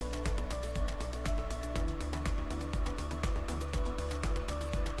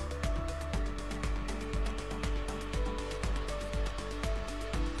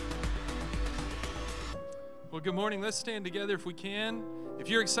Well, good morning. Let's stand together if we can. If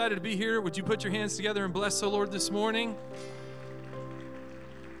you're excited to be here, would you put your hands together and bless the Lord this morning?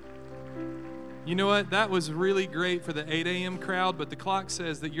 You know what? That was really great for the 8 a.m. crowd, but the clock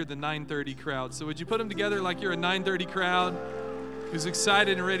says that you're the 9:30 crowd. So would you put them together like you're a 9:30 crowd who's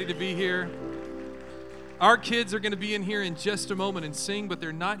excited and ready to be here? Our kids are going to be in here in just a moment and sing, but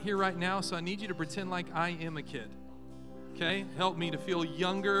they're not here right now, so I need you to pretend like I am a kid. Okay? Help me to feel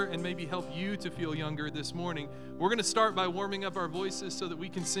younger and maybe help you to feel younger this morning. We're going to start by warming up our voices so that we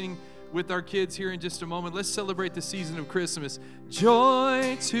can sing with our kids here in just a moment. Let's celebrate the season of Christmas.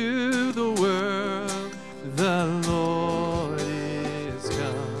 Joy to the world, the Lord is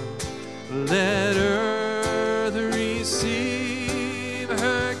come. Let earth receive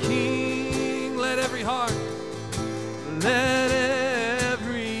her King. Let every heart, let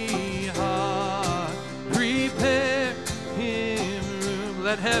every heart prepare him room.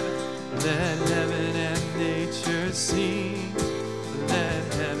 Let heaven and nature sing.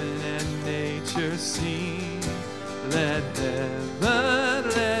 Let heaven and nature sing. Let heaven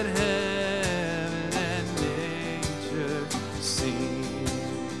and nature sing.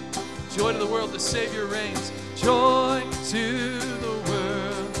 Joy to the world, the Savior reigns. Joy to the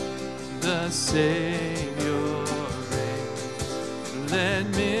world, the Savior reigns. Let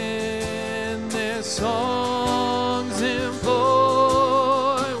men their songs employ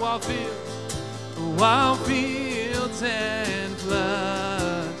while fields and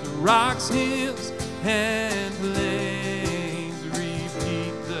floods, rocks, hills, and plains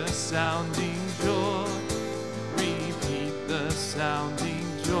repeat the sounding joy. Repeat the sounding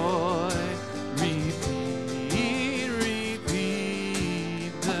joy. Repeat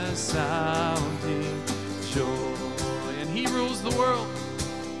the sounding joy. And he rules the world.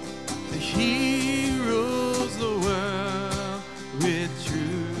 He rules the world with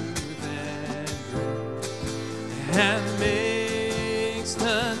truth and grace, and makes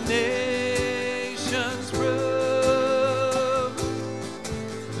the nations prove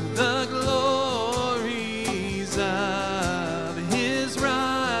the glories of his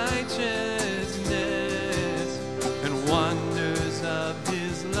righteousness and wonders of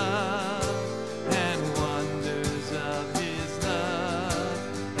his love, and wonders of his love,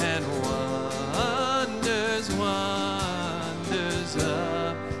 and wonders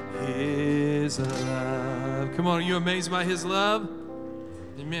of his love. Come on, are you amazed by his love?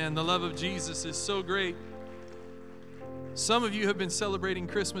 Amen. The love of Jesus is so great. Some of you have been celebrating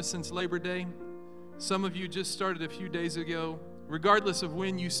Christmas since Labor Day. Some of you just started a few days ago. Regardless of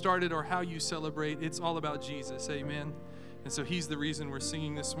when you started or how you celebrate, it's all about Jesus. Amen. And so he's the reason we're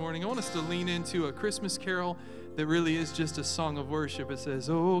singing this morning. I want us to lean into a Christmas carol that really is just a song of worship. It says,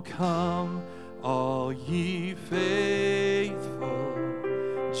 "Oh, come, all ye faithful,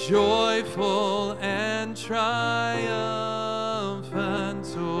 joyful and triumphant.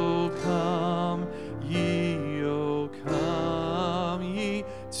 Oh, come ye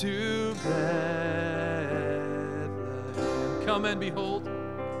to Bethlehem. Come and behold.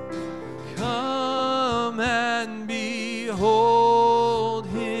 Come and behold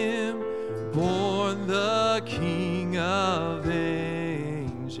him, born the King of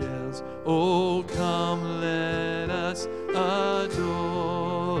angels. Oh, come, let us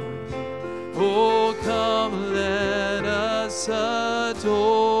adore him. Oh, come, let us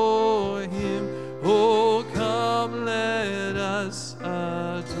adore him. Oh, come, let us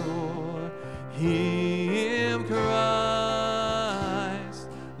adore him, Christ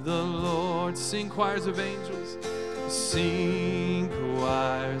the Lord." Sing, choirs of angels. Sing,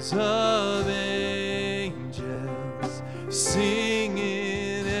 choirs of angels. Sing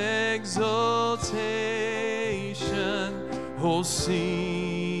in exultation. Oh,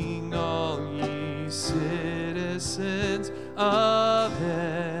 sing, all ye citizens of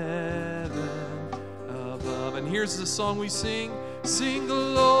heaven above. And here's the song we sing. Sing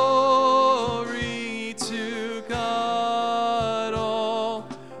glory to God, all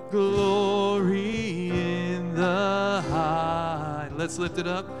glory in the high. Let's lift it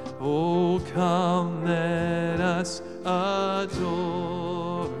up. Oh, come, let us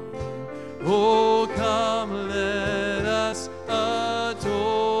adore him. Oh, come, let us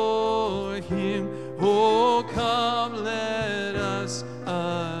adore him. Oh, come, let us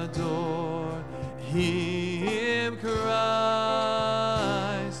adore him, Christ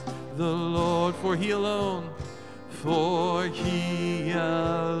the Lord. For he alone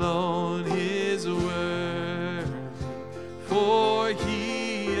is worthy. For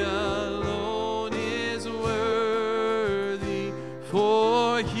he alone is worthy.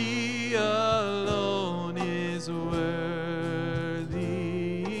 For he alone is worthy.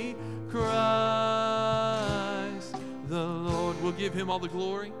 Christ give him all the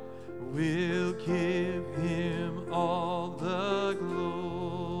glory? We'll give him all the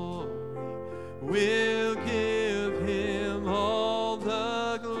glory. We'll give him all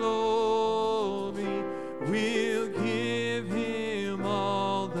the glory. We'll give him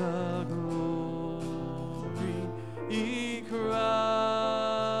all the glory. In Christ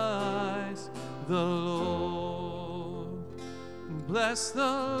the Lord. Bless the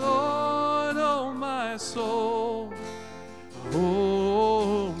Lord, oh my soul.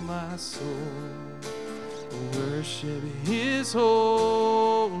 Oh, my soul, worship his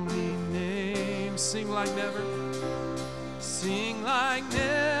holy name. Sing like never. Sing like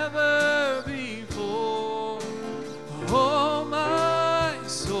never before. Oh, my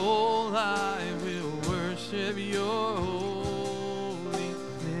soul, I will worship your holy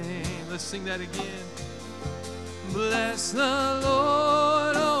name. Let's sing that again. Bless the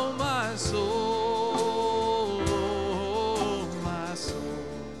Lord, oh, my soul.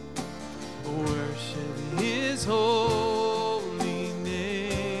 His holy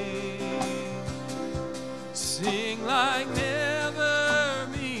name. Sing like never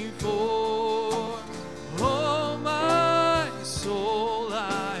before. Oh, my soul,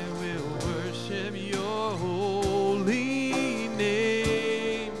 I will worship your holy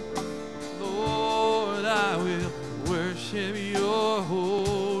name. Lord, I will worship your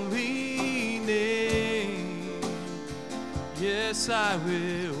holy name. Yes, I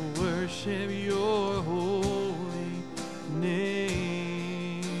will worship your holy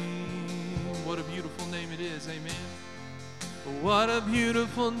name. What a beautiful name it is, amen. What a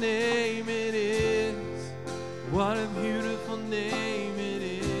beautiful name it is. What a beautiful name it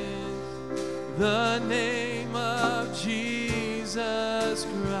is. The name of Jesus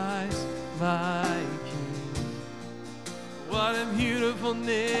Christ, my King. What a beautiful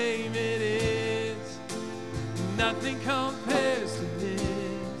name it is. Nothing compares to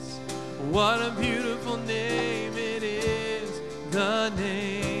this. What a beautiful name it is, the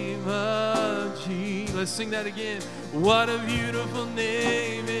name of Jesus. Let's sing that again. What a beautiful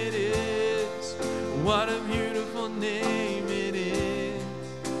name it is. What a beautiful name it is,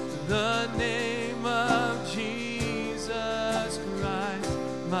 the name of Jesus Christ,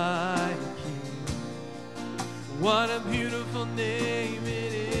 my King. What a beautiful name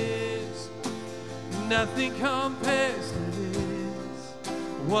it is. Nothing compares to this.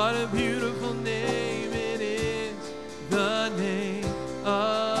 What a beautiful name it is, the name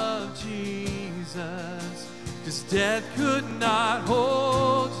of Jesus. 'Cause death could not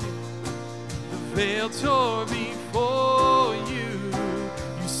hold you. The veil tore before you.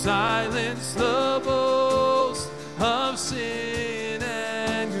 You silenced the boast of sin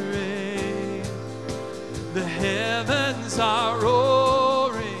and grave. The heavens are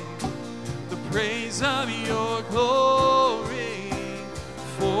roaring the praise of your glory.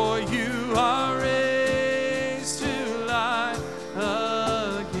 For you are raised to life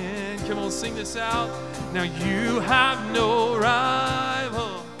again. Come on, sing this out. Now you have no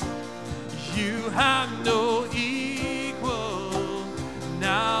rival. You have no equal.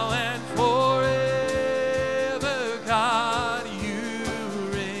 Now and forever, God, you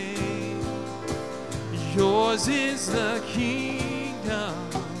reign. Yours is the kingdom.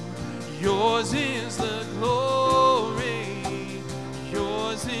 Yours is the glory.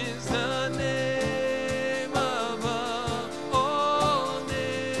 Yours is the name above all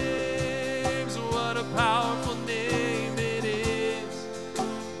names. What a powerful name it is.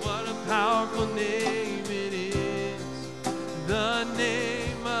 What a powerful name it is. The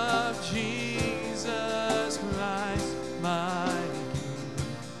name of Jesus Christ, my King.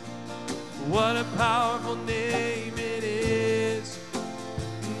 What a powerful name it is.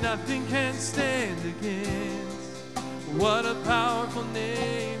 Nothing can stand against. What a powerful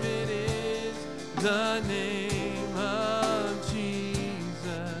name it is, the name of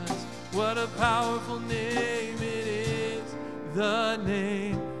Jesus. What a powerful name it is, the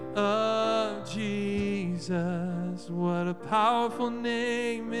name of Jesus. What a powerful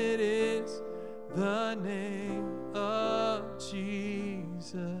name it is, the name of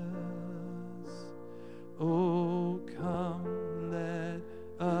Jesus. Oh, come, let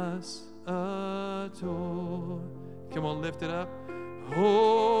us adore. Come on, lift it up.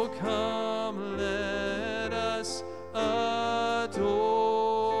 Oh, come, let us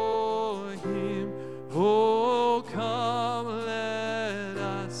adore him. Oh, come, let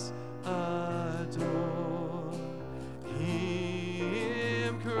us adore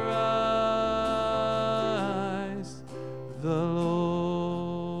him, Christ the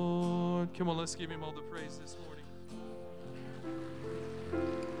Lord. Come on, let's give him all the praise this morning.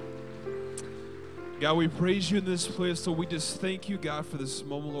 God, we praise you in this place. So we just thank you, God, for this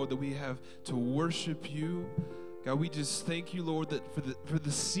moment, Lord, that we have to worship you. God, we just thank you, Lord, that for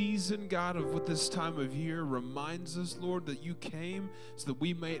the season, God, of what this time of year reminds us, Lord, that you came so that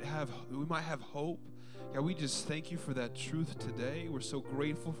we might have hope. God, we just thank you for that truth today. We're so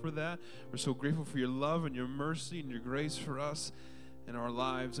grateful for that. We're so grateful for your love and your mercy and your grace for us in our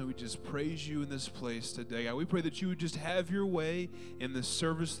lives, and we just praise you in this place today. God, we pray that you would just have your way in this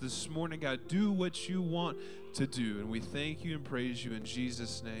service this morning. God, do what you want to do, and we thank you and praise you in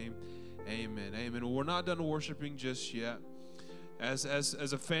Jesus' name. Amen. Amen. Well, we're not done worshiping just yet. As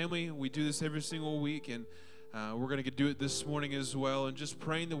a family, we do this every single week, and we're going to do it this morning as well, and just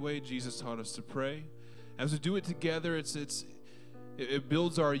praying the way Jesus taught us to pray. As we do it together, it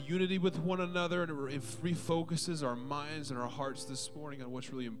builds our unity with one another, and it refocuses our minds and our hearts this morning on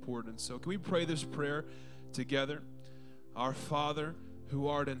what's really important. So can we pray this prayer together? Our Father, who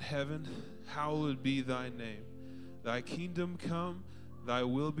art in heaven, hallowed be thy name. Thy kingdom come, thy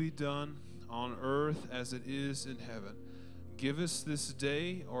will be done on earth as it is in heaven. Give us this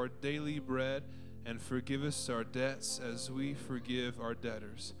day our daily bread, and forgive us our debts as we forgive our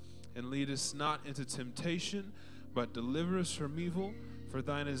debtors. And lead us not into temptation, but deliver us from evil. For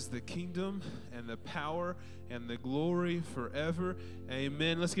thine is the kingdom and the power and the glory forever.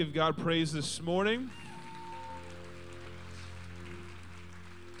 Amen. Let's give God praise this morning.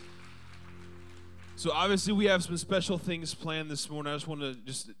 So obviously we have some special things planned this morning. I just want to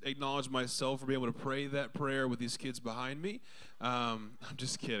acknowledge myself for being able to pray that prayer with these kids behind me. I'm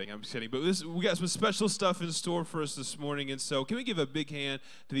just kidding. But we got some special stuff in store for us this morning. And so can we give a big hand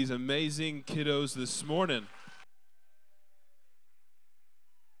to these amazing kiddos this morning?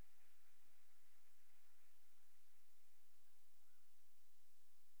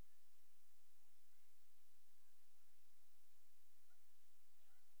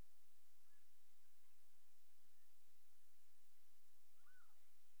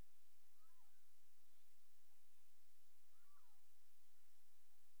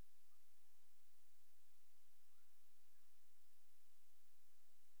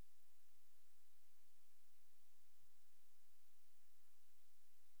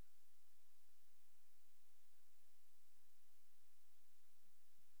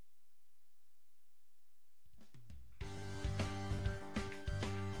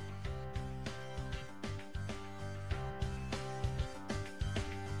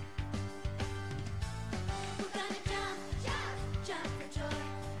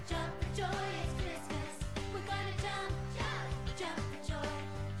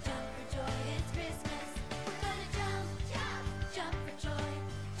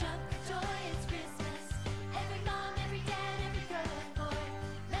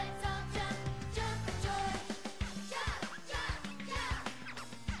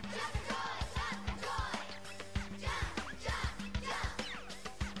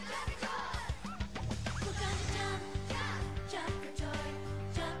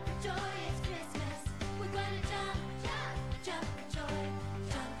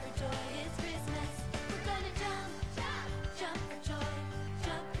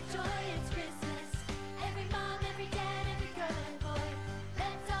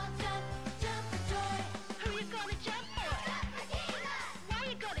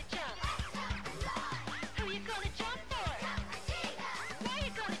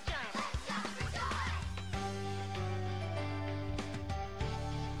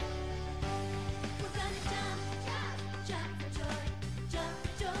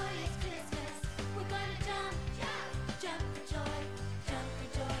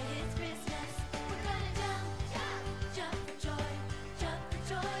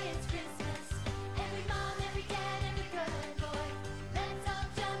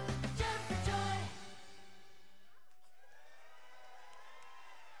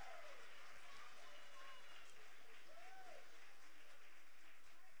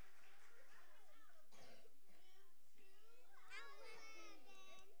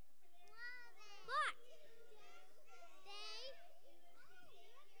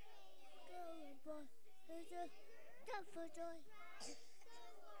 Jump for joy.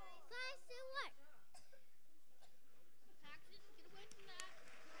 Class do what? Taxes, get away from that.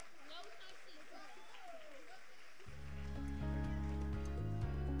 No, it's not secret.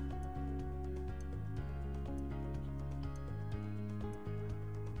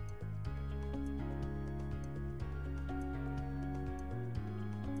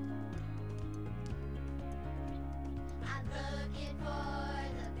 I'm looking for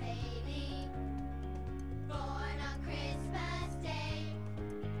the baby born on Christmas Day.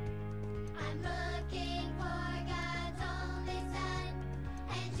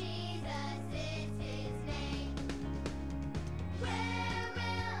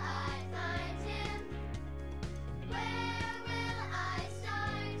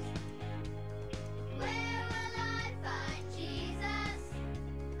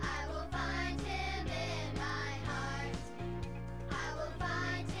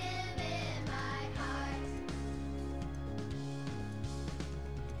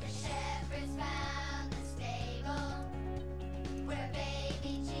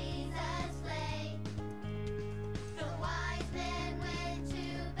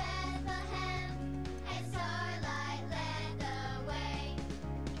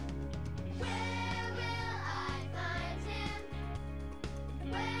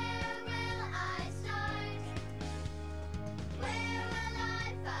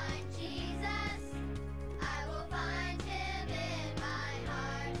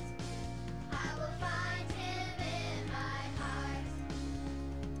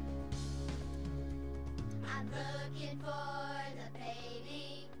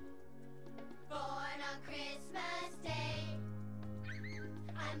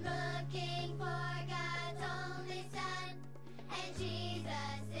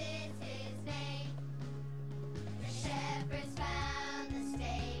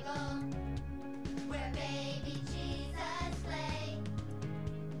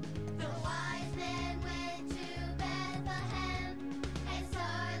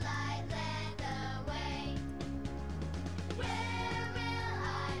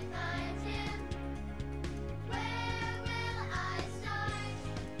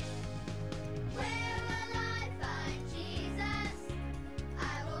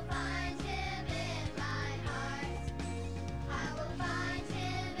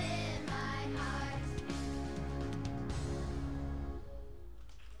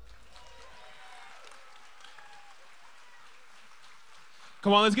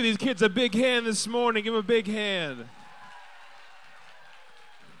 Come on, let's give these kids a big hand this morning. Give them a big hand.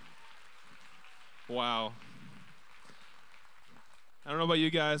 Wow. I don't know about you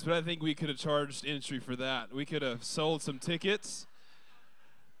guys, but I think we could have charged entry for that. We could have sold some tickets.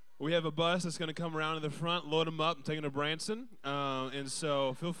 We have a bus that's going to come around to the front, load them up, and take them to Branson. And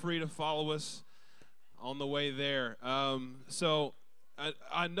so feel free to follow us on the way there. So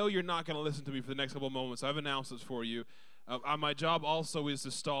I know you're not going to listen to me for the next couple of moments. I've announced this for you. My job also is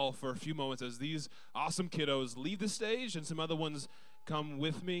to stall for a few moments as these awesome kiddos leave the stage and some other ones come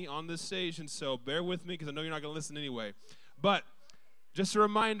with me on this stage. And so bear with me because I know you're not going to listen anyway. But just a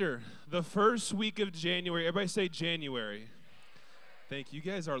reminder, the first week of January, everybody say January. Thank you.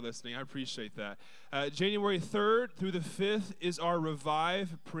 You guys are listening. I appreciate that. January 3rd through the 5th is our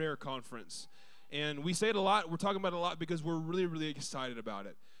Revive Prayer Conference. And we say it a lot. We're talking about it a lot because we're really, really excited about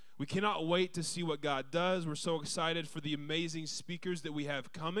it. We cannot wait to see what God does. We're so excited for the amazing speakers that we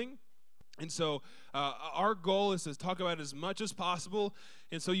have coming. And so our goal is to talk about it as much as possible,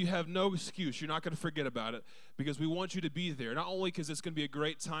 and so you have no excuse. You're not going to forget about it because we want you to be there, not only because it's going to be a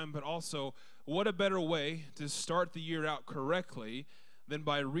great time, but also what a better way to start the year out correctly than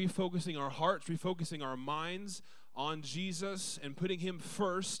by refocusing our hearts, refocusing our minds on Jesus and putting him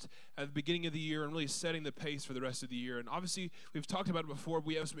first at the beginning of the year and really setting the pace for the rest of the year. And obviously, we've talked about it before.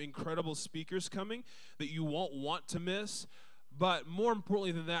 We have some incredible speakers coming that you won't want to miss. But more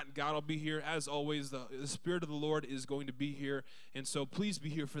importantly than that, God will be here. As always, the Spirit of the Lord is going to be here. And so please be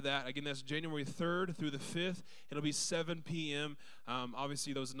here for that. Again, that's January 3rd through the 5th. It'll be 7 p.m.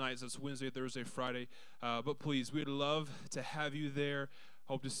 Obviously, those nights, that's Wednesday, Thursday, Friday. But please, we'd love to have you there.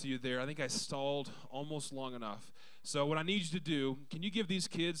 Hope to see you there. I think I stalled almost long enough. So what I need you to do, can you give these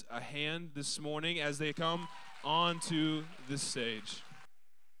kids a hand this morning as they come onto this stage?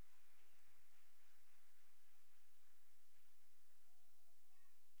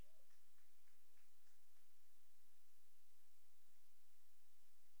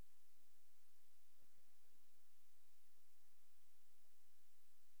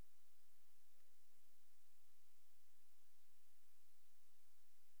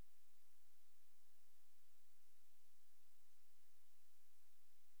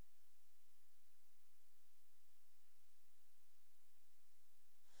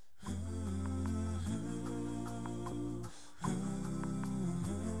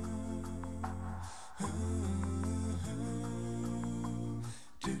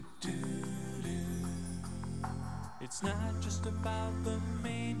 It's not just about the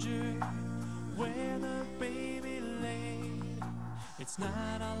manger where the baby laid. It's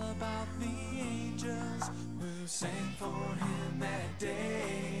not all about the angels who sang for him that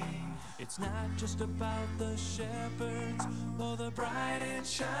day. It's not just about the shepherds or the bright and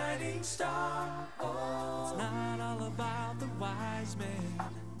shining star. Oh, it's not all about the wise men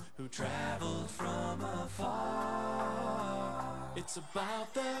who traveled from afar. It's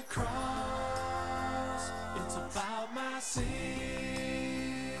about the cross. It's about my sin.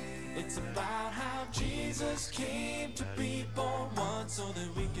 It's about how Jesus came to be born once so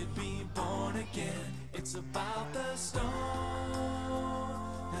that we could be born again. It's about the stone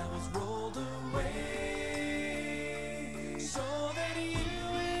that was rolled away so that you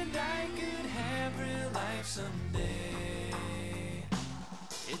and I could have real life someday.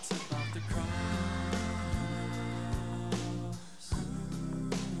 It's about the cross.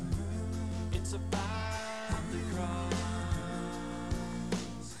 It's about the cross.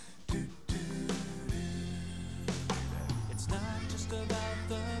 It's not just about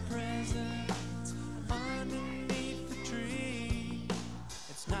the presents underneath the tree.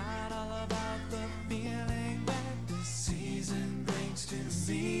 It's not all about the feeling that the season brings to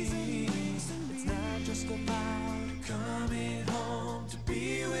me. It's not just about coming home to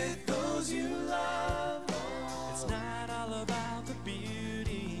be with those you love. It's not all about the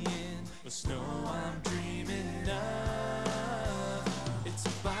beauty in the snow I'm dreaming of. It's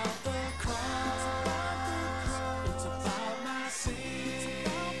about the cross. It's about my sin.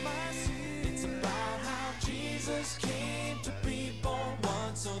 It's about how Jesus came to be born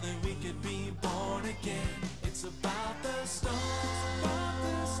once so that we could be born again. It's about the stone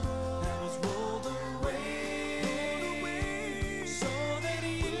that was rolled away so that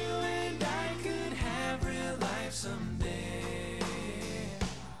you and I could have real life someday.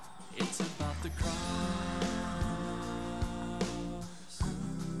 It's about the cross.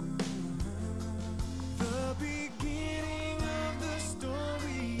 The beginning of the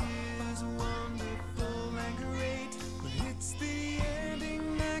story is wonderful and great, but it's the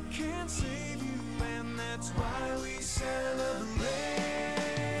ending that can save you, and that's why we celebrate.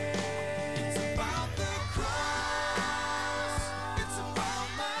 It's about the cross. It's about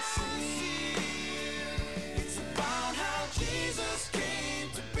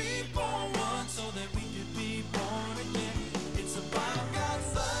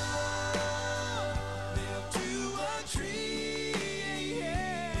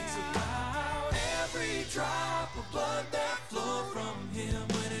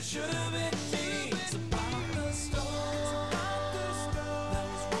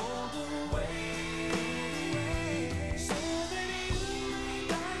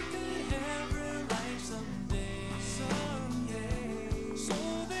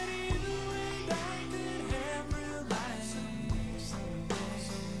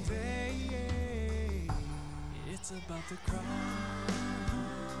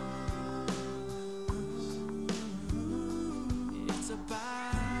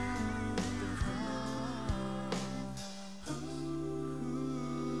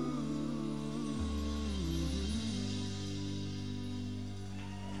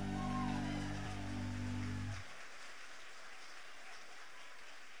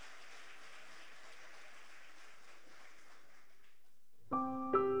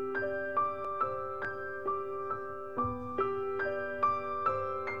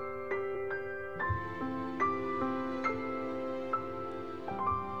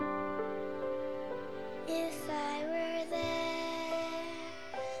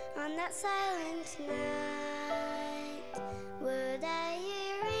silent night, would I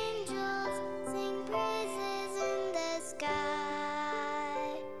hear angels sing praises in the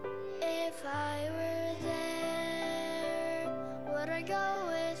sky? If I were there, would I go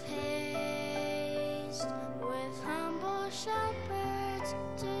with haste, with humble shepherds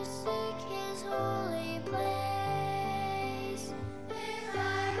to seek his holy place? If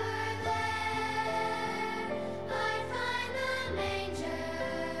I were there, I'd find the manger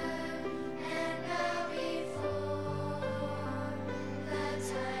and bow before the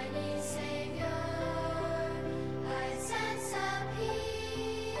tiny Savior. I'd sense a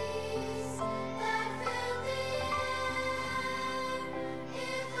peace that filled the air.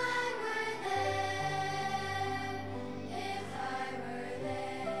 If I were there, if I were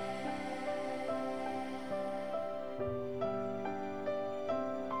there.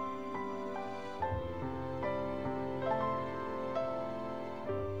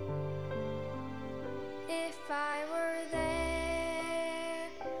 If I were there,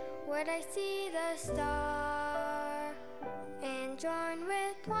 would I see the star and join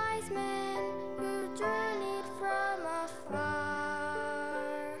with wise men who journeyed from afar?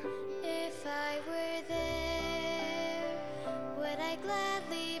 If I were there, would I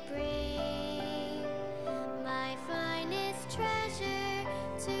gladly bring my finest treasure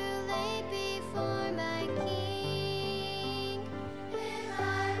to lay before my King? If I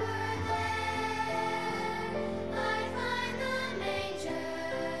were there, I'd find the manger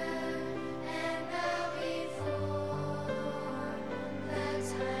and bow before the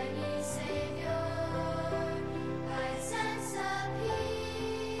tiny Savior. I'd sense a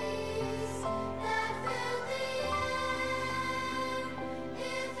peace that filled the air.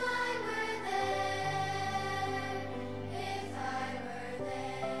 If I were there, if I were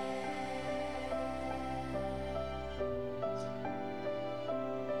there.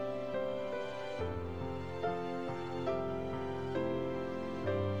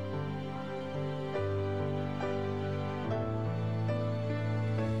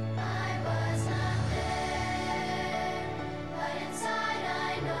 I was not there, but inside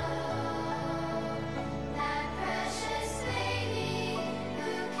I know that precious baby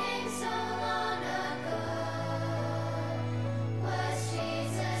who came so long ago was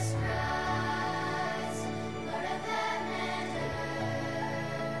Jesus Christ, Lord of heaven and earth.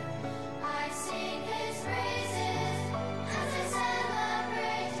 I sing his praises as I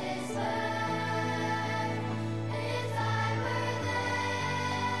celebrate his birth. If I were there,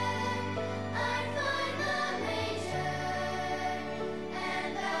 I'd find the manger and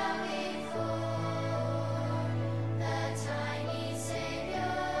bow before the tiny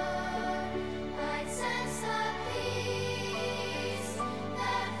Savior. I'd sense the peace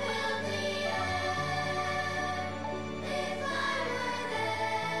that filled the air. If I were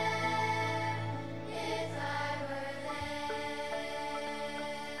there, if I were there.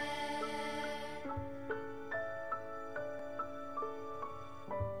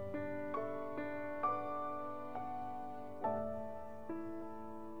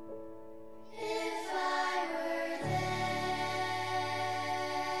 If I were there.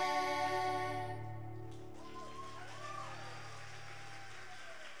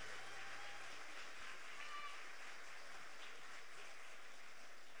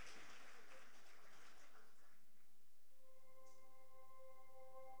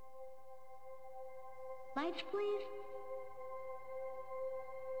 Lights, please.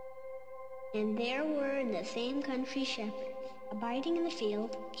 And there were in the same country shepherds, abiding in the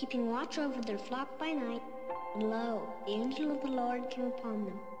field, keeping watch over their flock by night. And lo, the angel of the Lord came upon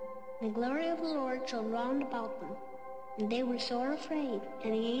them, and the glory of the Lord shone round about them. And they were sore afraid.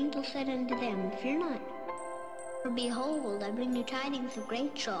 And the angel said unto them, Fear not, for behold, I bring you tidings of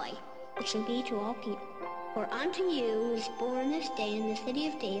great joy, which shall be to all people. For unto you is born this day in the city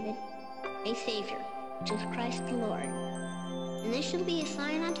of David a Savior, which is Christ the Lord. And this shall be a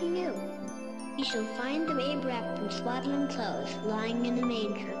sign unto you. You shall find the babe wrapped in swaddling clothes, lying in a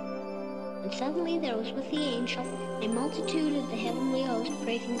manger. And suddenly there was with the angel a multitude of the heavenly host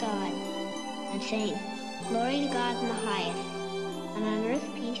praising God, and saying, Glory to God in the highest, and on earth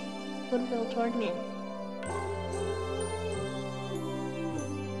peace, goodwill toward men.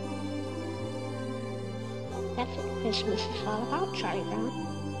 That's what Christmas is all about, Charlie Brown.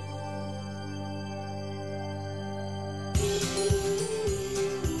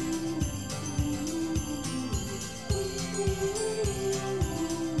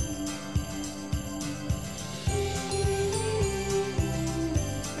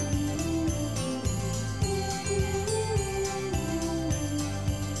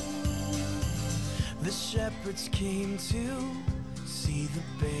 The shepherds came to see the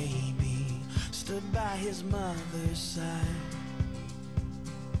baby stood by his mother's side.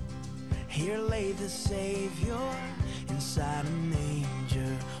 Here lay the Savior inside a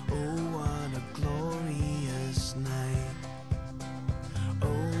manger. Oh, what a glorious night. Oh,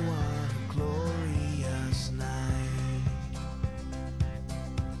 what a glorious night.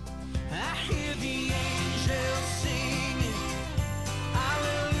 I hear the angels singing,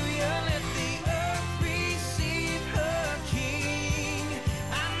 hallelujah, let the earth receive her King.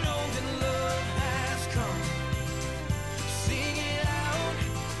 I know that love has come. Sing it out,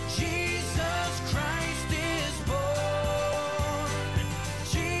 Jesus Christ is born.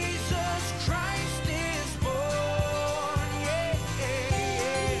 Jesus Christ is born, yeah, yeah,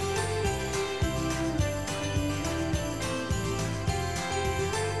 yeah.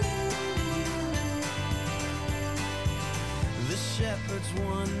 The shepherds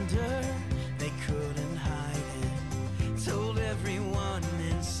wonder, they couldn't hide it, told everyone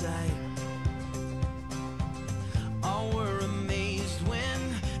in sight. All were amazed when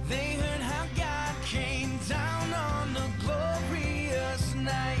they heard how God came down on a glorious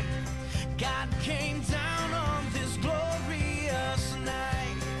night. God came down on this glorious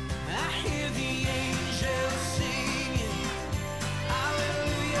night. I hear the angels singing,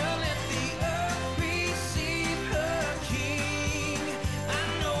 hallelujah, let the earth receive her King. I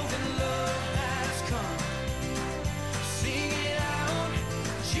know that love has come. Sing it out,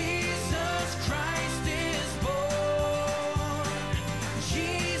 Jesus Christ is born.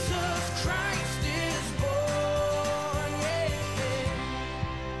 Jesus Christ is born, yeah.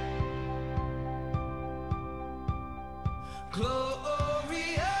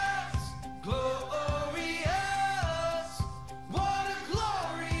 Glorious, glorious, what a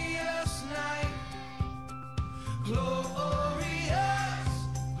glorious night. Glorious,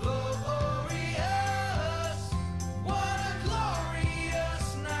 glorious, what a glorious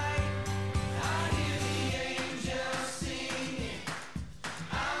night. I hear the angels singing,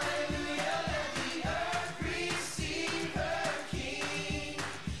 hallelujah, let the earth receive her King.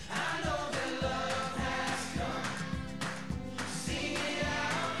 I know that love has come. Sing it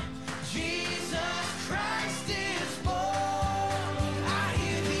out, Jesus Christ is born. I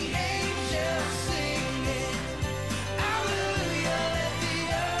hear the angels singing, hallelujah, let the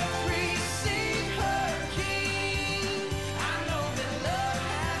earth receive her King. I know that love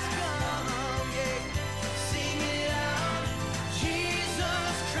has come, yeah. Sing it out,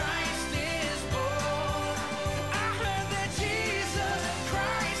 Jesus Christ is born. I heard that Jesus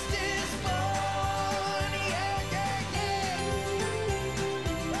Christ is born, yeah, yeah,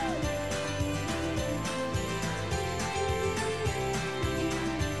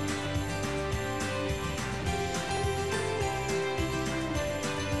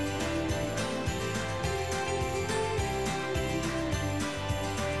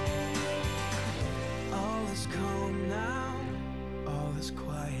 all is calm now, all is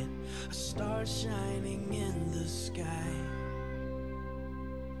quiet, a star shining in the sky.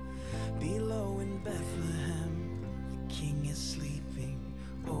 Below in Bethlehem, the King is sleeping.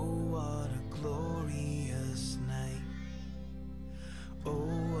 Oh, what a glorious night. Oh,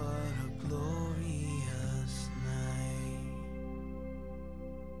 what a glorious night.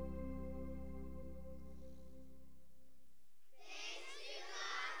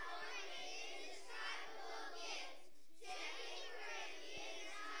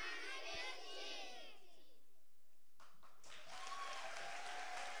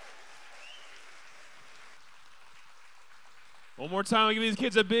 One more time, I'll give these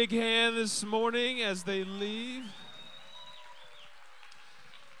kids a big hand this morning as they leave.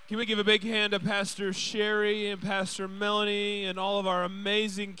 Can we give a big hand to Pastor Sherry and Pastor Melanie and all of our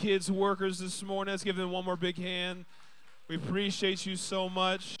amazing kids workers this morning? Let's give them one more big hand. We appreciate you so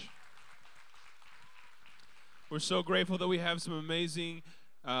much. We're so grateful that we have some amazing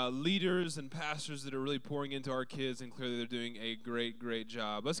leaders and pastors that are really pouring into our kids, and clearly they're doing a great, great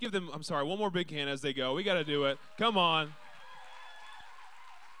job. Let's give them, one more big hand as they go. We got to do it. Come on.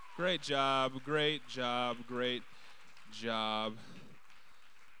 Great job, great job, great job.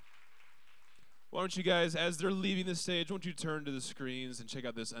 Why don't you guys, as they're leaving the stage, why don't you turn to the screens and check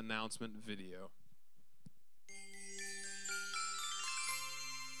out this announcement video.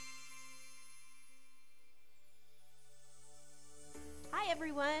 Hi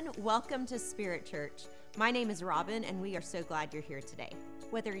everyone, welcome to Spirit Church. My name is Robin and we are so glad you're here today.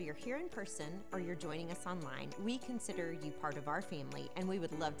 Whether you're here in person or you're joining us online, we consider you part of our family and we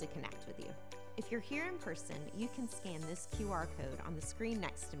would love to connect with you. If you're here in person, you can scan this QR code on the screen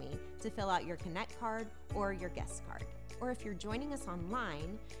next to me to fill out your Connect card or your guest card. Or if you're joining us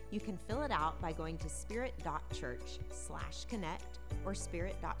online, you can fill it out by going to spirit.church/connect or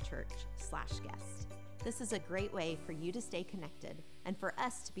spirit.church/guest. This is a great way for you to stay connected and for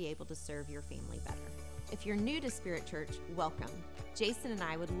us to be able to serve your family better. If you're new to Spirit Church, welcome. Jason and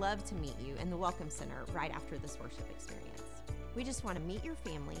I would love to meet you in the Welcome Center right after this worship experience. We just want to meet your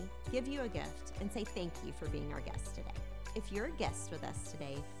family, give you a gift, and say thank you for being our guest today. If you're a guest with us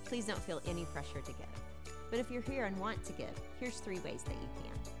today, please don't feel any pressure to give. But if you're here and want to give, here's 3 ways that you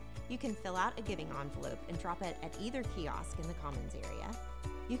can. You can fill out a giving envelope and drop it at either kiosk in the Commons area.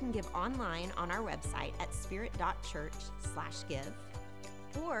 You can give online on our website at spirit.church/give,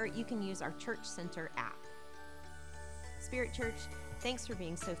 or you can use our Church Center app. Spirit Church, thanks for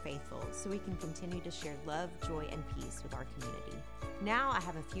being so faithful so we can continue to share love, joy, and peace with our community. Now I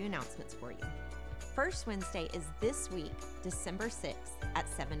have a few announcements for you. First Wednesday is this week, December 6th at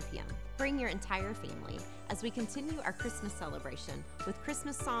 7 p.m. Bring your entire family as we continue our Christmas celebration with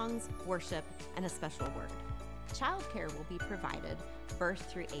Christmas songs, worship, and a special word. Childcare will be provided birth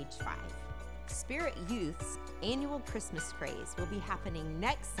through age 5. Spirit Youth's annual Christmas craze will be happening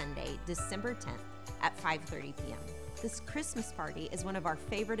next Sunday, December 10th at 5:30 p.m. This Christmas party is one of our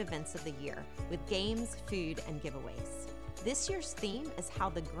favorite events of the year with games, food, and giveaways. This year's theme is How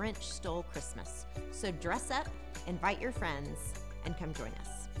the Grinch Stole Christmas. So dress up, invite your friends, and come join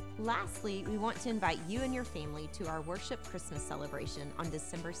us. Lastly, we want to invite you and your family to our worship Christmas celebration on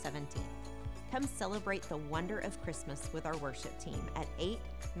December 17th. Come celebrate the wonder of Christmas with our worship team at 8,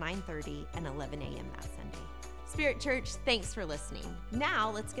 9:30, and 11 a.m. that Sunday. Spirit Church, thanks for listening. Now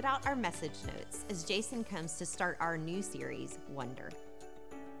let's get out our message notes as Jason comes to start our new series, Wonder.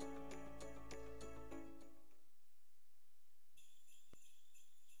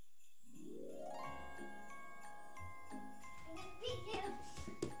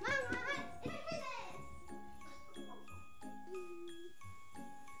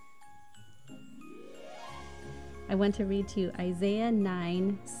 I want to read to you Isaiah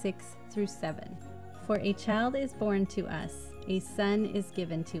 9:6-7. For a child is born to us, a son is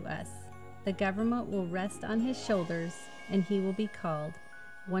given to us. The government will rest on his shoulders, and he will be called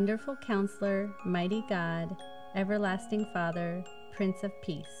Wonderful Counselor, Mighty God, Everlasting Father, Prince of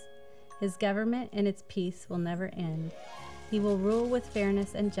Peace. His government and its peace will never end. He will rule with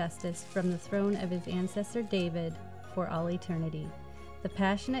fairness and justice from the throne of his ancestor David for all eternity. The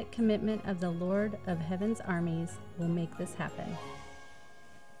passionate commitment of the Lord of Heaven's armies will make this happen.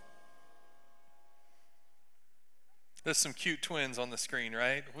 There's some cute twins on the screen,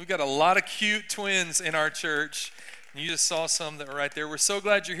 right? We've got a lot of cute twins in our church. You just saw some that were right there. We're so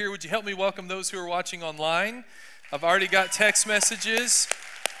glad you're here. Would you help me welcome those who are watching online? I've already got text messages.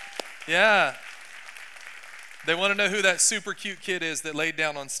 Yeah. They want to know who that super cute kid is that laid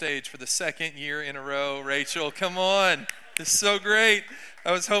down on stage for the 2nd year in a row. Rachel, come on. It's so great.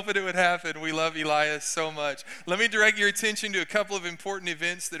 I was hoping it would happen. We love Elias so much. Let me direct your attention to a couple of important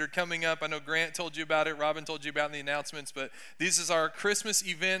events that are coming up. I know Grant told you about it. Robin told you about in the announcements, but these is our Christmas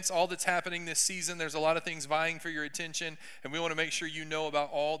events, all that's happening this season. There's a lot of things vying for your attention, and we want to make sure you know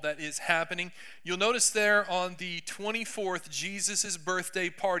about all that is happening. You'll notice there on the 24th, Jesus' birthday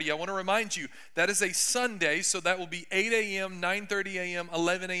party. I want to remind you, that is a Sunday, so that will be 8 a.m., 9:30 a.m.,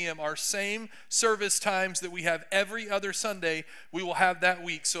 11 a.m., our same service times that we have every other Sunday, we will have that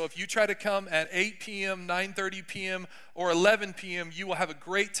week. So if you try to come at 8 p.m., 9:30 p.m., or 11 p.m., you will have a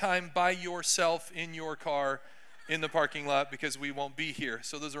great time by yourself in your car in the parking lot because we won't be here.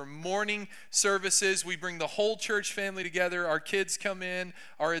 So those are morning services. We bring the whole church family together. Our kids come in,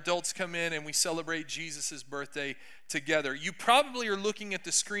 our adults come in, and we celebrate Jesus' birthday together. You probably are looking at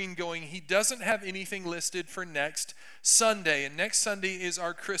the screen going, he doesn't have anything listed for next Sunday. And next Sunday is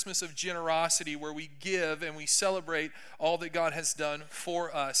our Christmas of generosity where we give and we celebrate all that God has done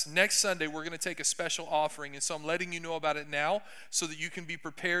for us. Next Sunday, we're going to take a special offering. And so I'm letting you know about it now so that you can be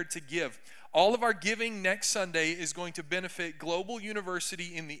prepared to give. All of our giving next Sunday is going to benefit Global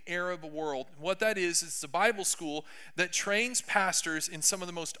University in the Arab world. What that is, it's a Bible school that trains pastors in some of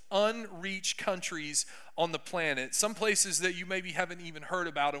the most unreached countries on the planet. Some places that you maybe haven't even heard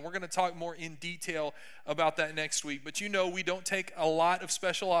about, and we're going to talk more in detail about that next week. But you know we don't take a lot of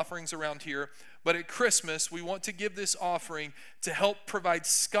special offerings around here. But at Christmas, we want to give this offering to help provide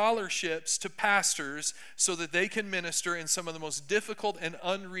scholarships to pastors so that they can minister in some of the most difficult and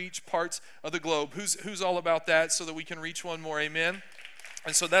unreached parts of the globe. Who's all about that so that we can reach one more? Amen?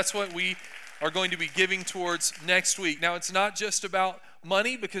 And so that's what we are going to be giving towards next week. Now, it's not just about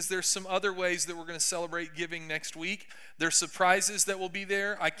money because there's some other ways that we're going to celebrate giving next week. There's surprises that will be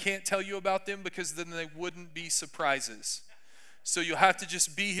there. I can't tell you about them because then they wouldn't be surprises. So you'll have to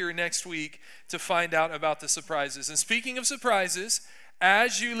just be here next week to find out about the surprises. And speaking of surprises,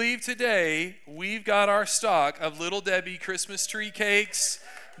 as you leave today, we've got our stock of Little Debbie Christmas tree cakes.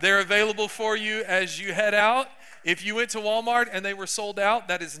 They're available for you as you head out. If you went to Walmart and they were sold out,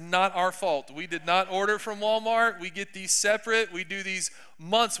 that is not our fault. We did not order from Walmart. We get these separate. We do these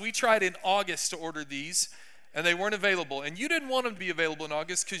months. We tried in August to order these, and they weren't available. And you didn't want them to be available in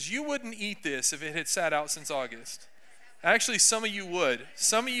August because you wouldn't eat this if it had sat out since August. Actually, some of you would.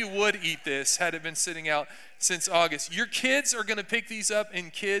 Some of you would eat this had it been sitting out since August. Your kids are going to pick these up in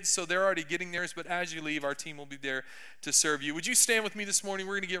kids, so they're already getting theirs. But as you leave, our team will be there to serve you. Would you stand with me this morning?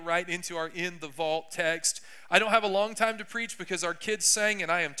 We're going to get right into our In the Vault text. I don't have a long time to preach because our kids sang,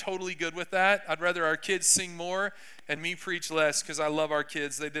 and I am totally good with that. I'd rather our kids sing more and me preach less because I love our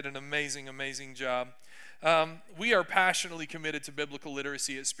kids. They did an amazing, amazing job. We are passionately committed to biblical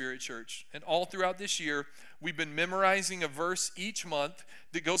literacy at Spirit Church. And all throughout this year, we've been memorizing a verse each month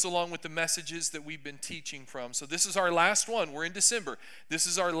that goes along with the messages that we've been teaching from. So this is our last one. We're in December. This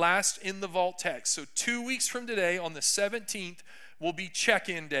is our last In the Vault text. So 2 weeks from today, on the 17th, will be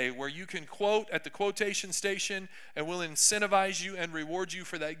check-in day, where you can quote at the quotation station, and we'll incentivize you and reward you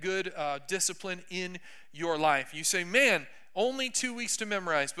for that good discipline in your life. You say, man, only 2 weeks to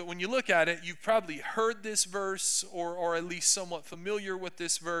memorize, but when you look at it, you've probably heard this verse or at least somewhat familiar with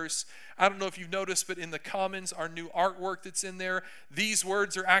this verse. I don't know if you've noticed, but in the Commons, our new artwork that's in there, these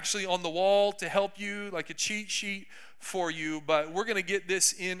words are actually on the wall to help you, like a cheat sheet for you, but we're going to get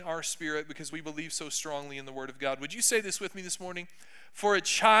this in our spirit because we believe so strongly in the Word of God. Would you say this with me this morning? For a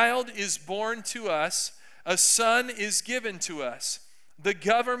child is born to us, a son is given to us. The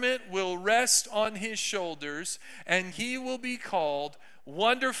government will rest on his shoulders, and he will be called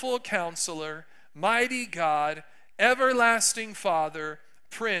Wonderful Counselor, Mighty God, Everlasting Father,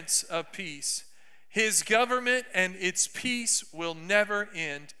 Prince of Peace. His government and its peace will never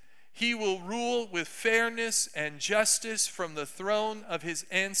end. He will rule with fairness and justice from the throne of his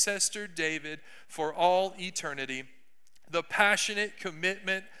ancestor David for all eternity. The passionate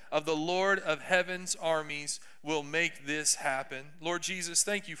commitment of the Lord of heaven's armies will make this happen. Lord Jesus,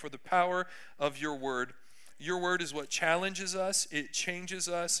 thank you for the power of your word. Your word is what challenges us. It changes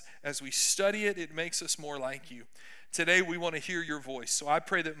us. As we study it, it makes us more like you. Today, we want to hear your voice. So I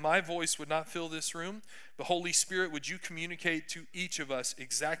pray that my voice would not fill this room, but Holy Spirit, would you communicate to each of us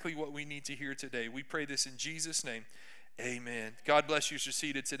exactly what we need to hear today? We pray this in Jesus' name. Amen. God bless you as you're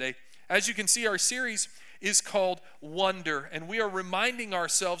seated today. As you can see, our series is called Wonder, and we are reminding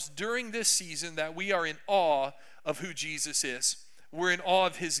ourselves during this season that we are in awe of who Jesus is. We're in awe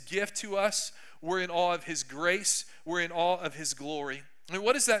of his gift to us. We're in awe of his grace. We're in awe of his glory. And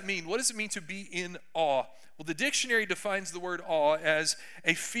what does that mean? What does it mean to be in awe? Well, the dictionary defines the word awe as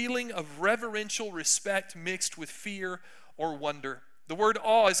a feeling of reverential respect mixed with fear or wonder. The word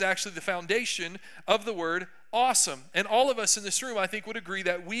awe is actually the foundation of the word awesome. And all of us in this room, I think, would agree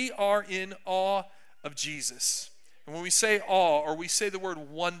that we are in awe of Jesus. And when we say awe or we say the word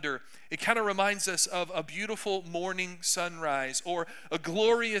wonder, it kind of reminds us of a beautiful morning sunrise or a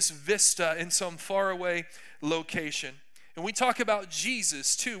glorious vista in some faraway location. And we talk about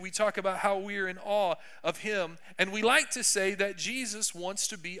Jesus too. We talk about how we're in awe of him. And we like to say that Jesus wants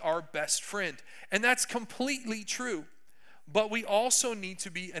to be our best friend. And that's completely true. But we also need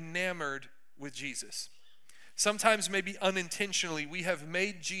to be enamored with Jesus. Sometimes, maybe unintentionally, we have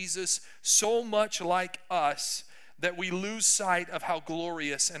made Jesus so much like us that we lose sight of how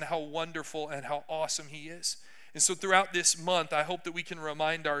glorious and how wonderful and how awesome he is. And so throughout this month, I hope that we can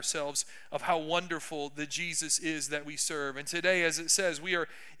remind ourselves of how wonderful the Jesus is that we serve. And today, as it says, we are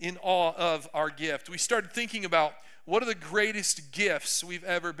in awe of our gift. We started thinking about what are the greatest gifts we've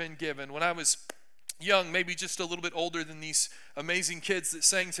ever been given. When I was young, maybe just a little bit older than these amazing kids that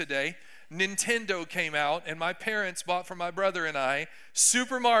sang today, Nintendo came out, and my parents bought for my brother and I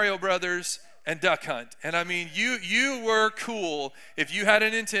Super Mario Brothers and Duck Hunt. And I mean, you were cool if you had a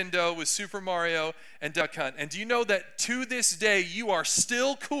Nintendo with Super Mario and Duck Hunt. And do you know that to this day, you are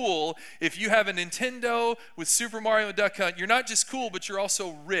still cool if you have a Nintendo with Super Mario and Duck Hunt? You're not just cool, but you're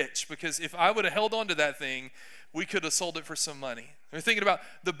also rich, because if I would have held on to that thing, we could have sold it for some money. We're thinking about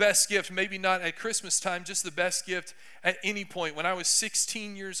the best gift, maybe not at Christmas time, just the best gift at any point. When I was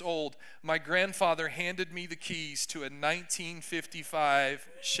 16 years old, my grandfather handed me the keys to a 1955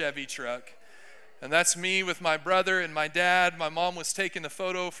 Chevy truck. And that's me with my brother and my dad. My mom was taking a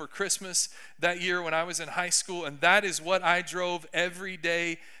photo for Christmas that year when I was in high school, and that is what I drove every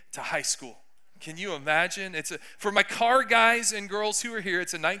day to high school. Can you imagine? For my car guys and girls who are here,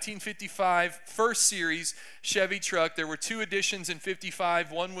 it's a 1955 first series Chevy truck. There were 2 editions in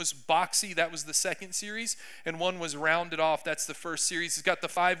 55. One was boxy, that was the second series, and one was rounded off, that's the first series. It's got the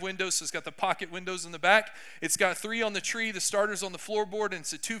 5 windows, so it's got the pocket windows in the back. It's got 3 on the tree, the starter's on the floorboard, and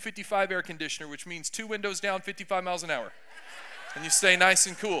it's a 255 air conditioner, which means 2 windows down, 55 miles an hour. And you stay nice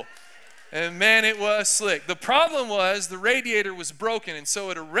and cool. And man, it was slick. The problem was the radiator was broken, and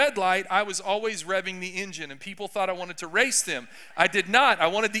so at a red light, I was always revving the engine, and people thought I wanted to race them. I did not. I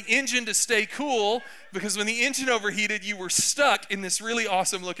wanted the engine to stay cool, because when the engine overheated, you were stuck in this really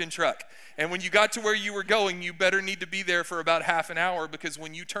awesome looking truck. And when you got to where you were going, you better need to be there for about half an hour, because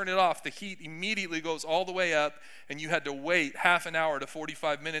when you turn it off, the heat immediately goes all the way up, and you had to wait half an hour to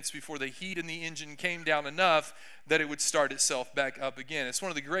 45 minutes before the heat in the engine came down enough that it would start itself back up again. It's one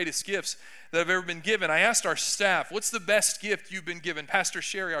of the greatest gifts that I've ever been given. I asked our staff, what's the best gift you've been given? Pastor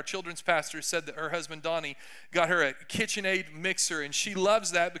Sherry, our children's pastor, said that her husband Donnie got her a KitchenAid mixer, and she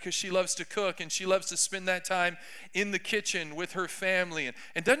loves that because she loves to cook, and she loves to spend that time in the kitchen with her family.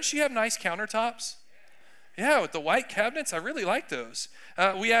 And doesn't she have nice countertops? Yeah, with the white cabinets, I really like those.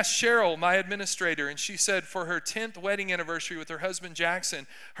 We asked Cheryl, my administrator, and she said for her 10th wedding anniversary with her husband Jackson,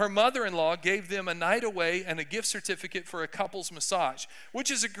 her mother-in-law gave them a night away and a gift certificate for a couple's massage, which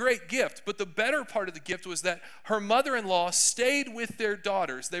is a great gift. But the better part of the gift was that her mother-in-law stayed with their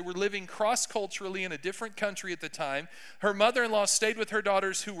daughters. They were living cross-culturally in a different country at the time. Her mother-in-law stayed with her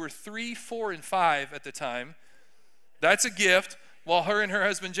daughters, who were 3, 4, and 5 at the time. That's a gift, while her and her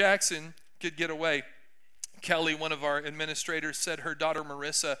husband Jackson could get away. Kelly, one of our administrators, said her daughter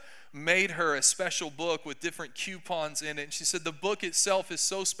Marissa made her a special book with different coupons in it. And she said the book itself is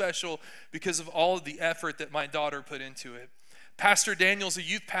so special because of all of the effort that my daughter put into it. Pastor Daniel's a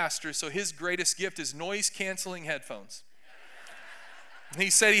youth pastor, so his greatest gift is noise-canceling headphones. He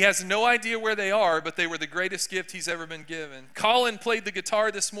said he has no idea where they are, but they were the greatest gift he's ever been given. Colin played the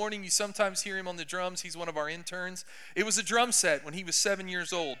guitar this morning. You sometimes hear him on the drums. He's one of our interns. It was a drum set when he was 7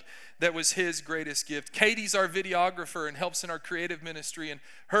 years old. That was his greatest gift. Katie's our videographer and helps in our creative ministry, and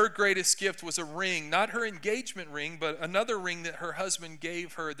her greatest gift was a ring, not her engagement ring, but another ring that her husband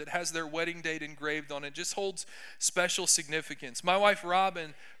gave her that has their wedding date engraved on it. Just holds special significance. My wife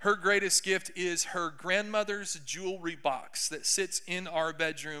Robin, her greatest gift is her grandmother's jewelry box that sits in our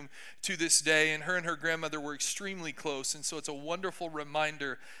bedroom to this day, and her grandmother were extremely close, and so it's a wonderful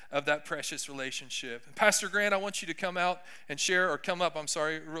reminder of that precious relationship. And Pastor Grant, I want you to come up and share, or come up,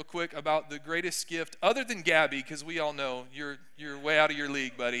 real quick, about the greatest gift, other than Gabby, because we all know you're way out of your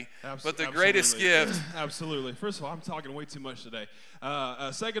league, buddy. But the greatest gift. Absolutely. First of all, I'm talking way too much today.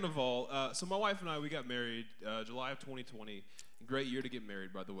 Second of all, so my wife and I, we got married July of 2020. Great year to get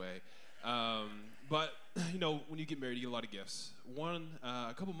married, by the way. But, you know, when you get married, you get a lot of gifts.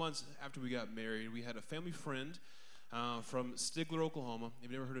 A couple months after we got married, we had a family friend from Stigler, Oklahoma. If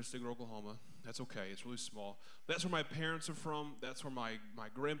you've never heard of Stigler, Oklahoma, that's okay. It's really small. That's where my parents are from. That's where my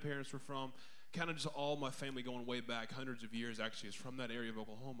grandparents were from. Kind of just all my family going way back, hundreds of years actually, is from that area of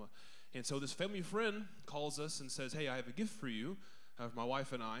Oklahoma. And so this family friend calls us and says, hey, I have a gift for you, my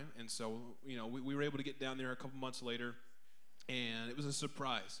wife and I. And so, you know, we were able to get down there a couple months later, and it was a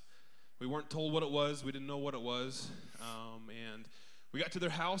surprise. We weren't told what it was. We didn't know what it was. And we got to their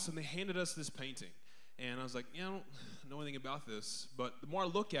house, and they handed us this painting. And I was like, I don't know anything about this. But the more I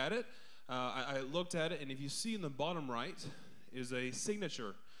look at it, I looked at it, and if you see in the bottom right is a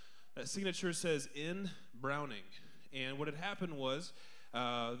signature. That signature says, in Browning. And what had happened was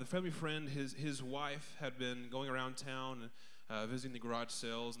the family friend, his wife, had been going around town visiting the garage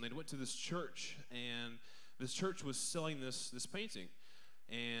sales, and they went to this church, and this church was selling this painting.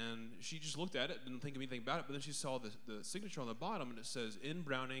 And she just looked at it, didn't think of anything about it, but then she saw the signature on the bottom, and it says, in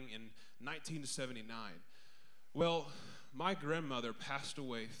Browning in 1979. Well, my grandmother passed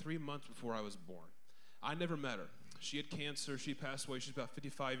away 3 months before I was born. I never met her. She had cancer. She passed away. She's about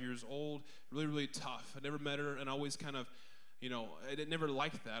 55 years old, really, really tough. I never met her, and always kind of, you know, I never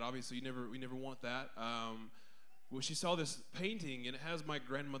liked that. Obviously, we never want that. Well, she saw this painting, and it has my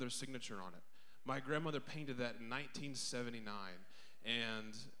grandmother's signature on it. My grandmother painted that in 1979.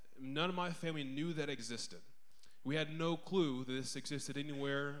 And none of my family knew that existed. We had no clue that this existed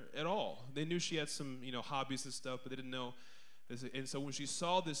anywhere at all. They knew she had some, you know, hobbies and stuff, but they didn't know this. And so when she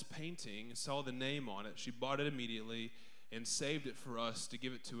saw this painting and saw the name on it, she bought it immediately and saved it for us to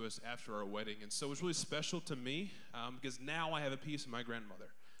give it to us after our wedding. And so it was really special to me because now I have a piece of my grandmother.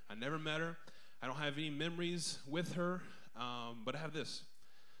 I never met her. I don't have any memories with her, but I have this.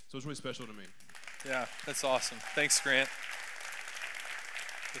 So it's really special to me. Yeah, that's awesome. Thanks, Grant.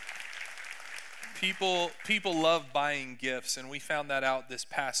 People love buying gifts, and we found that out this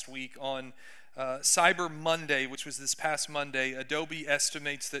past week on Cyber Monday, which was this past Monday, Adobe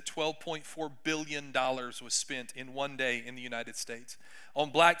estimates that $12.4 billion was spent in one day in the United States. On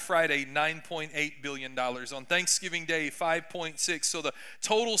Black Friday, $9.8 billion. On Thanksgiving Day, $5.6. So the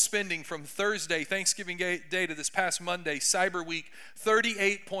total spending from Thursday, Thanksgiving Day to this past Monday, Cyber Week,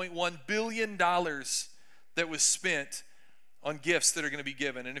 $38.1 billion that was spent on gifts that are going to be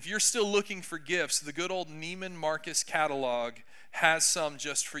given. And if you're still looking for gifts, the good old Neiman Marcus catalog has some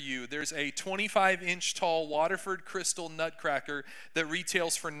just for you. There's a 25-inch tall Waterford crystal nutcracker that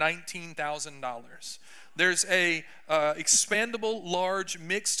retails for $19,000. There's a expandable large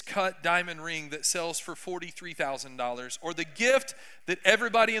mixed cut diamond ring that sells for $43,000. Or the gift that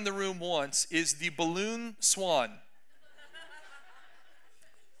everybody in the room wants is the balloon swan.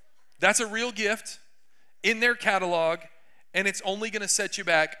 That's a real gift in their catalog, and it's only going to set you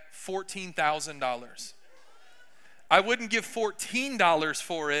back $14,000. I wouldn't give $14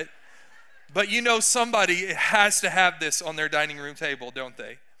 for it, but you know somebody has to have this on their dining room table, don't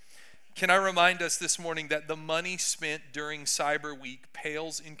they? Can I remind us this morning that the money spent during Cyber Week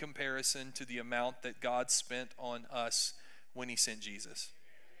pales in comparison to the amount that God spent on us when he sent Jesus?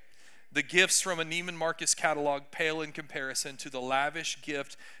 The gifts from a Neiman Marcus catalog pale in comparison to the lavish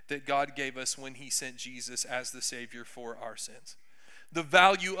gift that God gave us when he sent Jesus as the Savior for our sins. The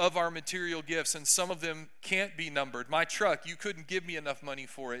value of our material gifts, and some of them can't be numbered. My truck, you couldn't give me enough money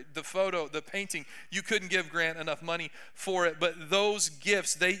for it. The photo, the painting, you couldn't give Grant enough money for it. But those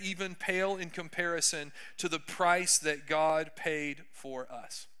gifts, they even pale in comparison to the price that God paid for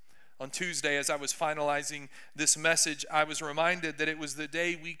us. On Tuesday, as I was finalizing this message, I was reminded that it was the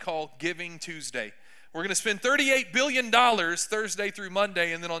day we call Giving Tuesday. We're going to spend $38 billion Thursday through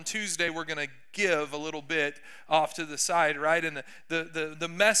Monday, and then on Tuesday we're going to give a little bit off to the side, right? And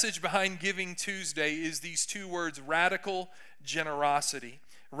the message behind Giving Tuesday is these two words, radical generosity.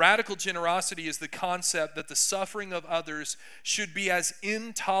 Radical generosity is the concept that the suffering of others should be as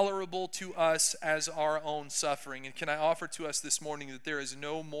intolerable to us as our own suffering. And can I offer to us this morning that there is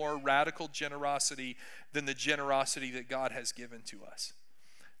no more radical generosity than the generosity that God has given to us.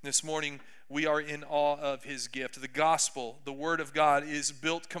 This morning, we are in awe of his gift. The gospel, the word of God, is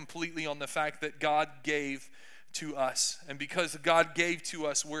built completely on the fact that God gave to us. And because God gave to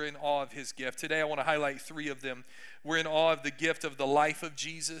us, we're in awe of his gift. Today, I want to highlight three of them. We're in awe of the gift of the life of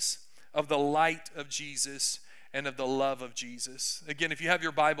Jesus, of the light of Jesus, and of the love of Jesus. Again, if you have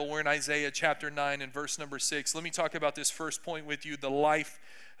your Bible, we're in Isaiah chapter 9 and verse number 6. Let me talk about this first point with you, the life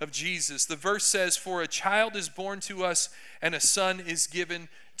of Jesus. The verse says, "For a child is born to us, and a son is given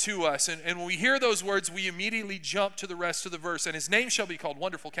to us." And when we hear those words, we immediately jump to the rest of the verse. "And his name shall be called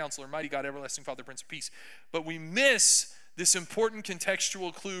Wonderful Counselor, Mighty God, Everlasting Father, Prince of Peace." But we miss this important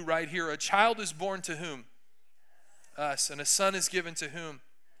contextual clue right here. A child is born to whom? Us. And a son is given to whom?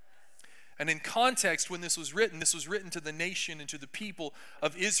 And in context, when this was written to the nation and to the people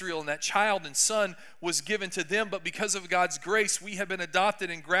of Israel, and that child and son was given to them. But because of God's grace, we have been adopted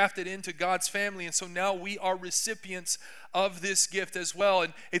and grafted into God's family. And so now we are recipients of this gift as well.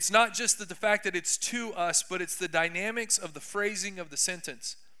 And it's not just the fact that it's to us, but it's the dynamics of the phrasing of the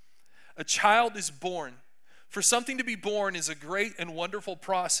sentence. A child is born. For something to be born is a great and wonderful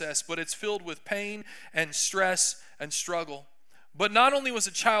process, but it's filled with pain and stress and struggle. But not only was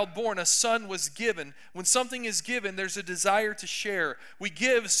a child born, a son was given. When something is given, there's a desire to share. We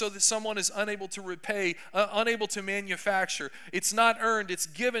give so that someone is unable to repay, unable to manufacture. It's not earned, it's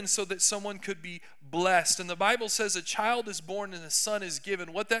given so that someone could be blessed. And the Bible says a child is born and a son is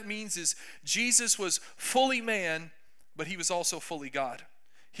given. What that means is Jesus was fully man, but he was also fully God.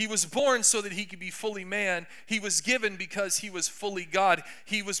 He was born so that he could be fully man. He was given because he was fully God.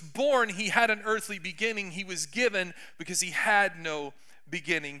 He was born, he had an earthly beginning. He was given because he had no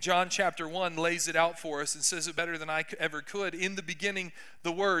beginning. John chapter 1 lays it out for us and says it better than I ever could. In the beginning,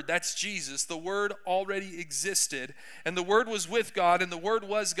 the Word, that's Jesus. The Word already existed. And the Word was with God, and the Word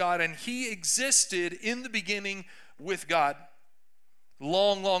was God, and he existed in the beginning with God.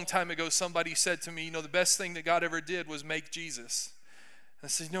 Long time ago, somebody said to me, the best thing that God ever did was make Jesus. I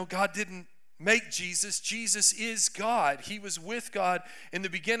said, no, God didn't make Jesus. Jesus is God. He was with God in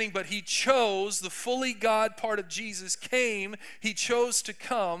the beginning, but he chose, the fully God part of Jesus came. He chose to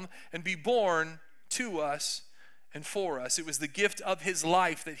come and be born to us and for us. It was the gift of his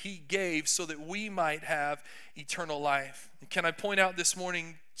life that he gave so that we might have eternal life. And can I point out this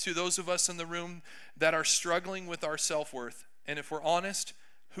morning to those of us in the room that are struggling with our self-worth? And if we're honest,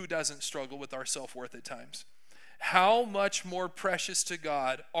 who doesn't struggle with our self-worth at times? How much more precious to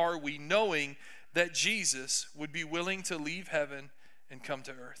God are we knowing that Jesus would be willing to leave heaven and come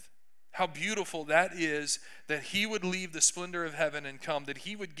to earth? How beautiful that is, that he would leave the splendor of heaven and come, that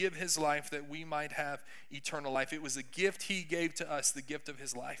he would give his life that we might have eternal life. It was a gift he gave to us, the gift of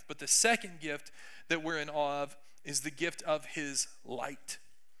his life. But the second gift that we're in awe of is the gift of his light.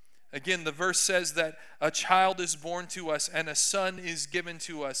 Again, the verse says that a child is born to us and a son is given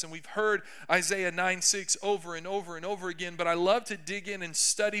to us. And we've heard Isaiah 9:6 over and over and over again, but I love to dig in and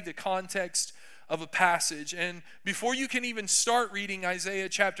study the context of a passage. And before you can even start reading Isaiah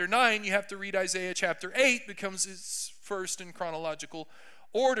chapter 9, you have to read Isaiah chapter 8 because it's first in chronological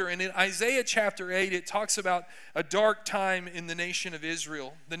order. And in Isaiah chapter 8, it talks about a dark time in the nation of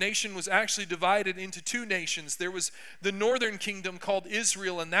Israel. The nation was actually divided into two nations. There was the northern kingdom called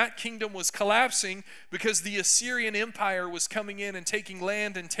Israel, and that kingdom was collapsing because the Assyrian Empire was coming in and taking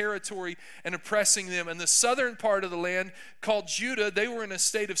land and territory and oppressing them. And the southern part of the land called Judah, they were in a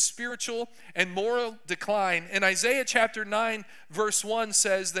state of spiritual and moral decline. And Isaiah chapter 9 verse 1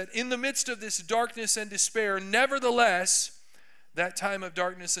 says that in the midst of this darkness and despair, nevertheless, that time of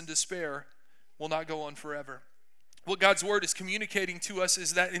darkness and despair will not go on forever. What God's word is communicating to us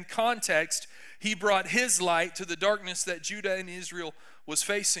is that in context, he brought his light to the darkness that Judah and Israel was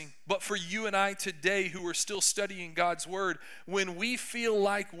facing. But for you and I today who are still studying God's word, when we feel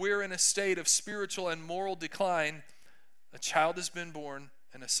like we're in a state of spiritual and moral decline, a child has been born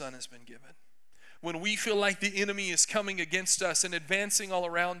and a son has been given. When we feel like the enemy is coming against us and advancing all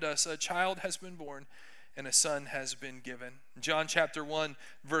around us, a child has been born and a son has been given. John chapter 1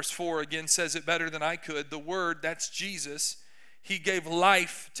 verse 4 again says it better than I could. The word, that's Jesus, he gave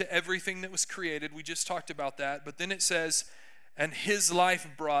life to everything that was created. We just talked about that. But then it says, and his life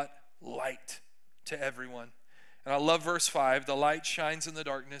brought light to everyone. And I love verse 5. The light shines in the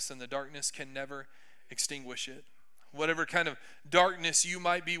darkness, and the darkness can never extinguish it. Whatever kind of darkness you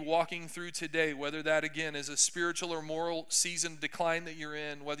might be walking through today, whether that again is a spiritual or moral season decline that you're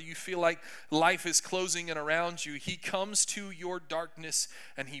in, whether you feel like life is closing in around you, he comes to your darkness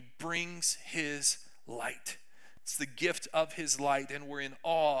and he brings his light. It's the gift of his light, and we're in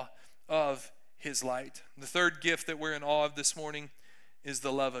awe of his light. The third gift that we're in awe of this morning is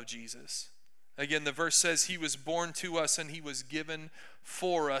the love of Jesus. Again, the verse says he was born to us and he was given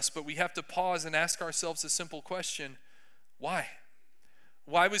for us. But we have to pause and ask ourselves a simple question. Why?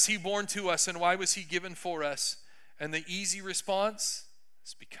 Why was he born to us and why was he given for us? And the easy response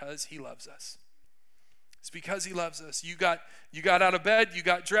is because he loves us. It's because he loves us. You got out of bed, you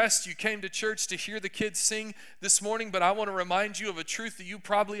got dressed, you came to church to hear the kids sing this morning, but I want to remind you of a truth that you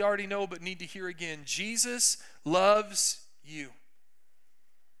probably already know but need to hear again. Jesus loves you.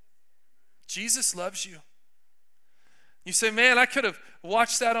 Jesus loves you. You say, man, I could have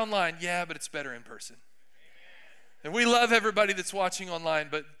watched that online. Yeah, but it's better in person. And we love everybody that's watching online,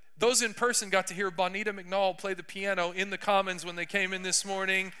 but those in person got to hear Bonita McNall play the piano in the Commons when they came in this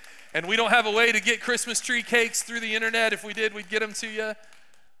morning. And we don't have a way to get Christmas tree cakes through the internet. If we did, we'd get them to you.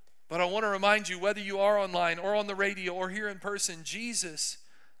 But I want to remind you, whether you are online or on the radio or here in person, Jesus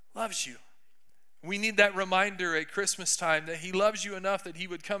loves you. We need that reminder at Christmas time that he loves you enough that he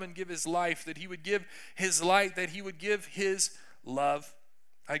would come and give his life, that he would give his light, that he would give his love.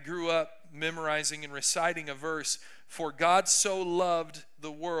 I grew up memorizing and reciting a verse, for God so loved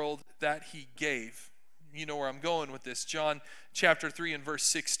the world that he gave. You know where I'm going with this. John chapter 3 and verse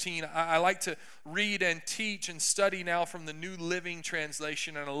 16. I like to read and teach and study now from the New Living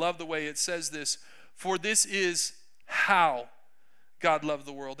Translation, and I love the way it says this. For this is how God loved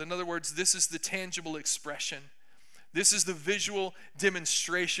the world. In other words, this is the tangible expression. This is the visual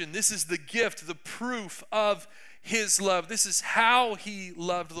demonstration. This is the gift, the proof of his love. This is how he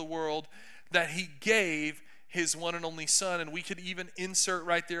loved the world, that he gave his one and only son. And we could even insert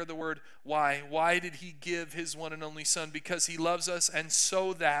right there the word why. Why did he give his one and only son? Because he loves us, and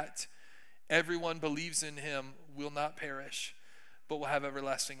so that everyone believes in him will not perish, but will have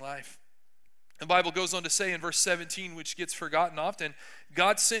everlasting life. The Bible goes on to say in verse 17, which gets forgotten often,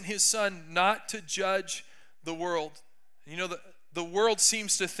 God sent his son not to judge the world. You know, the world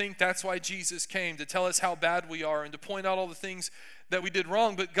seems to think that's why Jesus came, to tell us how bad we are and to point out all the things that we did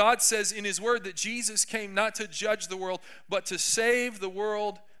wrong. But God says in his word that Jesus came not to judge the world, but to save the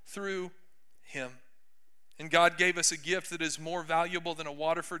world through him. And God gave us a gift that is more valuable than a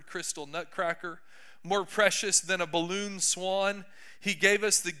Waterford crystal nutcracker, more precious than a balloon swan. He gave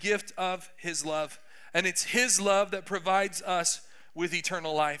us the gift of his love. And it's his love that provides us with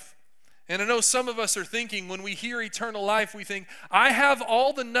eternal life. And I know some of us are thinking, when we hear eternal life, we think, I have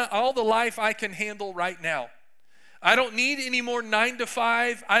all the life I can handle right now. I don't need any more 9 to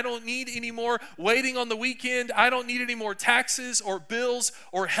 5. I don't need any more waiting on the weekend. I don't need any more taxes or bills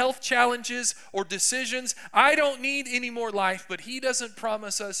or health challenges or decisions. I don't need any more life. But he doesn't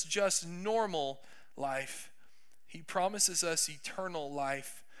promise us just normal life. He promises us eternal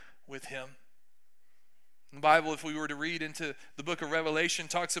life with him. The Bible, if we were to read into the book of Revelation,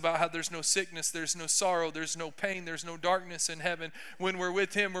 talks about how there's no sickness, there's no sorrow, there's no pain, there's no darkness in heaven. When we're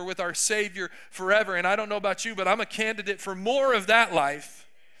with him, we're with our Savior forever. And I don't know about you, but I'm a candidate for more of that life.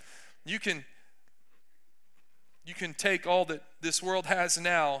 You can take all that this world has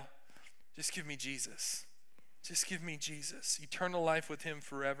now. Just give me Jesus. Just give me Jesus. Eternal life with him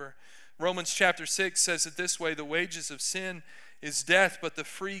forever. Romans chapter 6 says it this way: the wages of sin is death, but the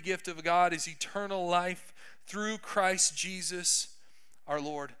free gift of God is eternal life through Christ Jesus our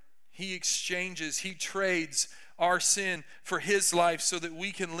Lord. He exchanges, he trades our sin for his life so that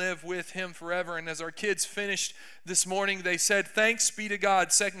we can live with him forever. And as our kids finished this morning, they said, thanks be to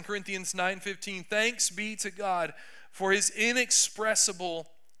God. 2 Corinthians 9:15, thanks be to God for his inexpressible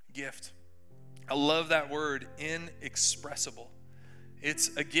gift. I love that word, inexpressible.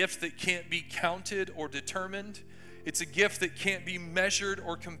 It's a gift that can't be counted or determined. It's a gift that can't be measured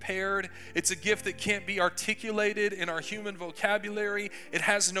or compared. It's a gift that can't be articulated in our human vocabulary. It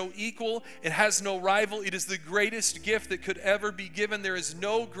has no equal. It has no rival. It is the greatest gift that could ever be given. There is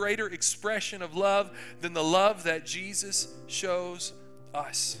no greater expression of love than the love that Jesus shows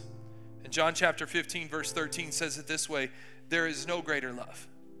us. And John chapter 15 verse 13 says it this way: there is no greater love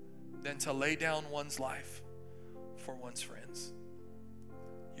than to lay down one's life for one's friends.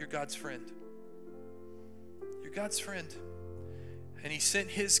 You're God's friend. God's friend. And he sent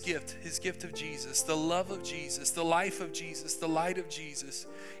his gift of Jesus, the love of Jesus, the life of Jesus, the light of Jesus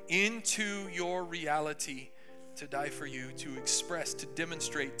into your reality to die for you, to express, to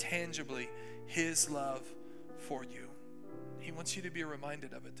demonstrate tangibly his love for you. He wants you to be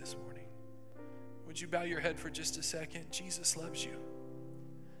reminded of it this morning. Would you bow your head for just a second? Jesus loves you.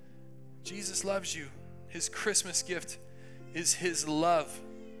 Jesus loves you. His Christmas gift is his love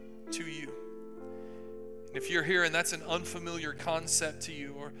to you. If you're here and that's an unfamiliar concept to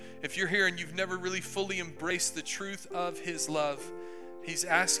you, or if you're here and you've never really fully embraced the truth of his love, he's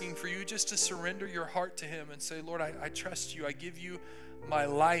asking for you just to surrender your heart to him and say, Lord, I trust you. I give you my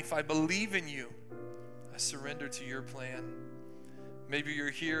life. I believe in you. I surrender to your plan. Maybe you're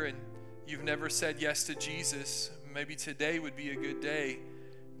here and you've never said yes to Jesus. Maybe today would be a good day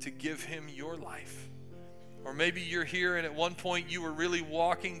to give him your life. Or maybe you're here and at one point you were really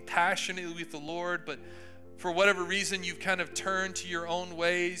walking passionately with the Lord, but for whatever reason, you've kind of turned to your own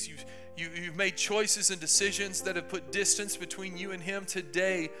ways. You've made choices and decisions that have put distance between you and him.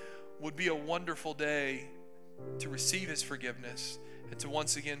 Today would be a wonderful day to receive his forgiveness and to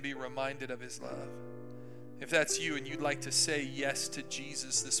once again be reminded of his love. If that's you and you'd like to say yes to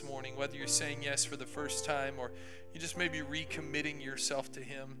Jesus this morning, whether you're saying yes for the first time or you just may be recommitting yourself to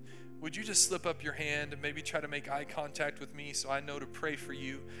him, would you just slip up your hand and maybe try to make eye contact with me so I know to pray for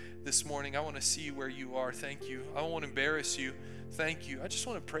you this morning? I want to see where you are. Thank you. I don't want to embarrass you. Thank you. I just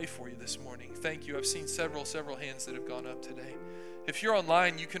want to pray for you this morning. Thank you. I've seen several hands that have gone up today. If you're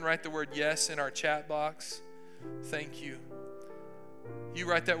online, you can write the word yes in our chat box. Thank you. You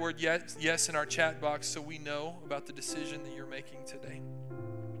write that word yes in our chat box so we know about the decision that you're making today.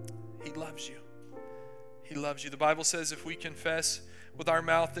 He loves you. He loves you. The Bible says if we confess with our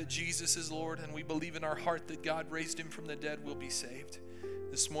mouth that Jesus is Lord and we believe in our heart that God raised him from the dead, we'll be saved.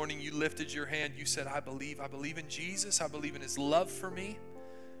 This morning you lifted your hand. You said, I believe in Jesus. I believe in his love for me.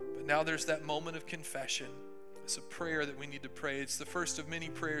 But now there's that moment of confession. It's a prayer that we need to pray. It's the first of many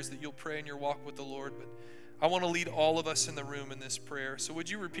prayers that you'll pray in your walk with the Lord. But I want to lead all of us in the room in this prayer. So would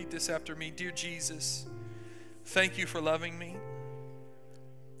you repeat this after me? Dear Jesus, thank you for loving me.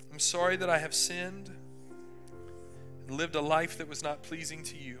 I'm sorry that I have sinned and lived a life that was not pleasing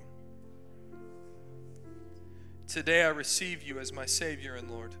to you. Today I receive you as my Savior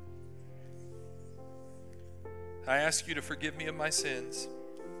and Lord. I ask you to forgive me of my sins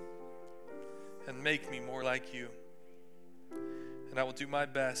and make me more like you. And I will do my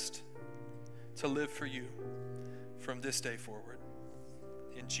best to live for you from this day forward.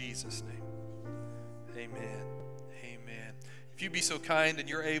 In Jesus' name, amen. Amen. If you'd be so kind and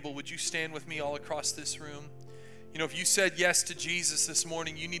you're able, would you stand with me all across this room? You know, if you said yes to Jesus this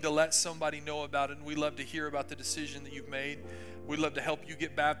morning, you need to let somebody know about it. And we love to hear about the decision that you've made. We'd love to help you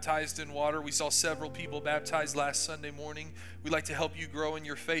get baptized in water. We saw several people baptized last Sunday morning. We'd like to help you grow in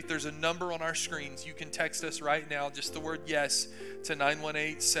your faith. There's a number on our screens. You can text us right now, just the word yes, to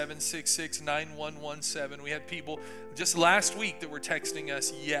 918-766-9117. We had people just last week that were texting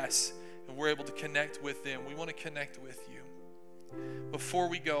us yes. And we're able to connect with them. We want to connect with you. Before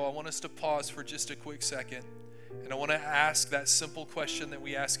we go, I want us to pause for just a quick second. And I want to ask that simple question that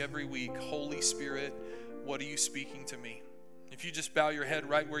we ask every week. Holy Spirit, what are you speaking to me? If you just bow your head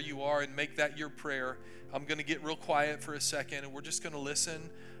right where you are and make that your prayer, I'm going to get real quiet for a second, and we're just going to listen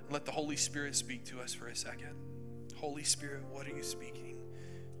and let the Holy Spirit speak to us for a second. Holy Spirit, what are you speaking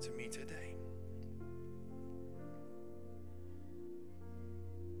to me today?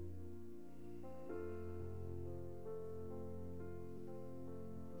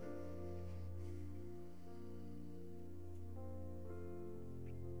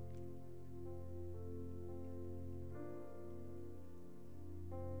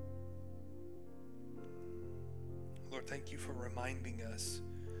 Lord, thank you for reminding us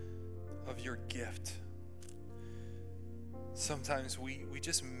of your gift. Sometimes we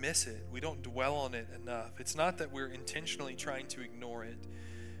just miss it. We don't dwell on it enough. It's not that we're intentionally trying to ignore it.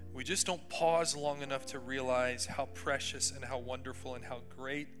 We just don't pause long enough to realize how precious and how wonderful and how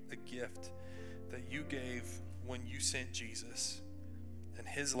great a gift that you gave when you sent Jesus and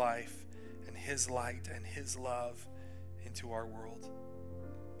his life and his light and his love into our world.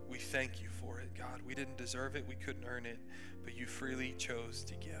 We thank you for it, God. We didn't deserve it. We couldn't earn it, but you freely chose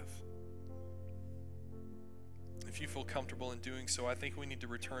to give. If you feel comfortable in doing so, I think we need to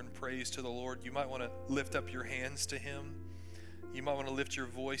return praise to the Lord. You might want to lift up your hands to him. You might want to lift your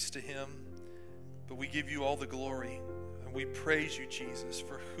voice to him. But we give you all the glory, and we praise you, Jesus,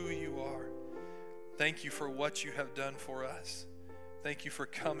 for who you are. Thank you for what you have done for us. Thank you for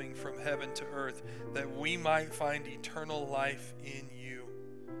coming from heaven to earth that we might find eternal life in you.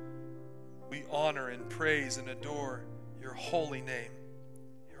 We honor and praise and adore your holy name,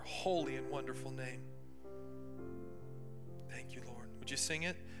 your holy and wonderful name. Thank you, Lord. Would you sing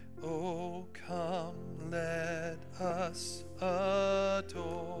it? Oh, come, let us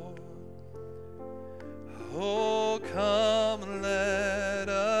adore. Oh, come, let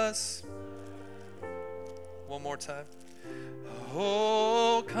us. One more time.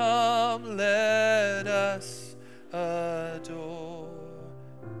 Oh, come, let us adore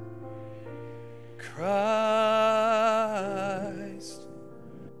Christ.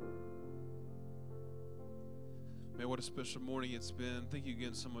 Man, what a special morning it's been. Thank you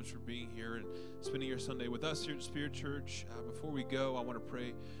again so much for being here and spending your Sunday with us here at Spirit Church. Before we go, I want to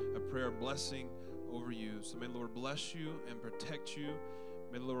pray a prayer of blessing over you. So may the Lord bless you and protect you.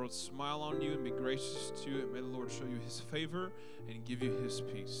 May the Lord smile on you and be gracious to you. And may the Lord show you his favor and give you his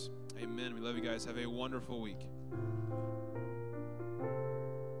peace. Amen. We love you guys. Have a wonderful week.